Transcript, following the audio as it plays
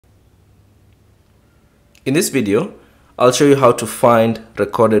In this video, I'll show you how to find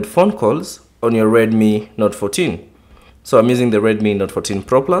recorded phone calls on your Redmi Note 14. So I'm using the Redmi Note 14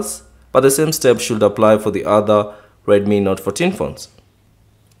 Pro Plus, but the same steps should apply for the other Redmi Note 14 phones.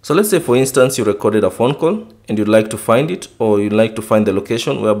 So let's say, for instance, you recorded a phone call and you'd like to find it, or you'd like to find the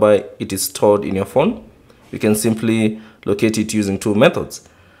location whereby it is stored in your phone. You can simply locate it using two methods.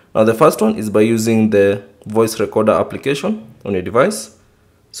 Now, the first one is by using the voice recorder application on your device.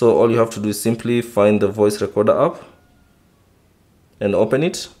 So all you have to do is simply find the voice recorder app and open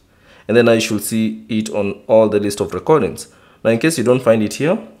it. And then you should see it on all the list of recordings. Now, in case you don't find it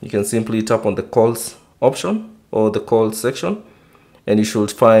here, you can simply tap on the calls option or the calls section, and you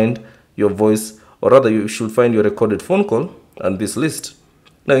should find your voice, or rather you should find your recorded phone call on this list.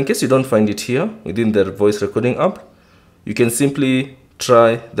 Now, in case you don't find it here within the voice recording app, you can simply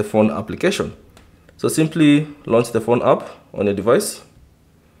try the phone application. So simply launch the phone app on your device,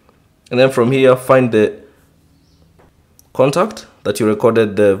 and then from here find the contact that you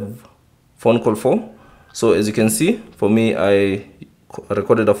recorded the phone call for. So as you can see, for me, I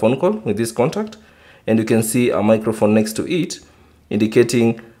recorded a phone call with this contact, and you can see a microphone next to it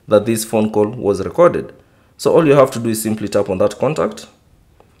indicating that this phone call was recorded. So all you have to do is simply tap on that contact,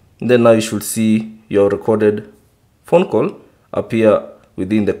 and then now you should see your recorded phone call appear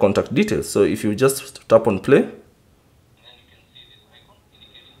within the contact details. So if you just tap on play,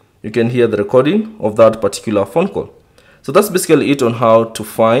 you can hear the recording of that particular phone call. So that's basically it on how to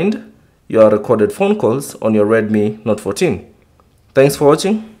find your recorded phone calls on your Redmi Note 14. Thanks for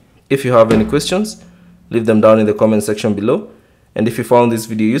watching. If you have any questions, leave them down in the comment section below. And if you found this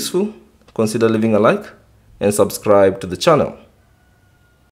video useful, consider leaving a like and subscribe to the channel.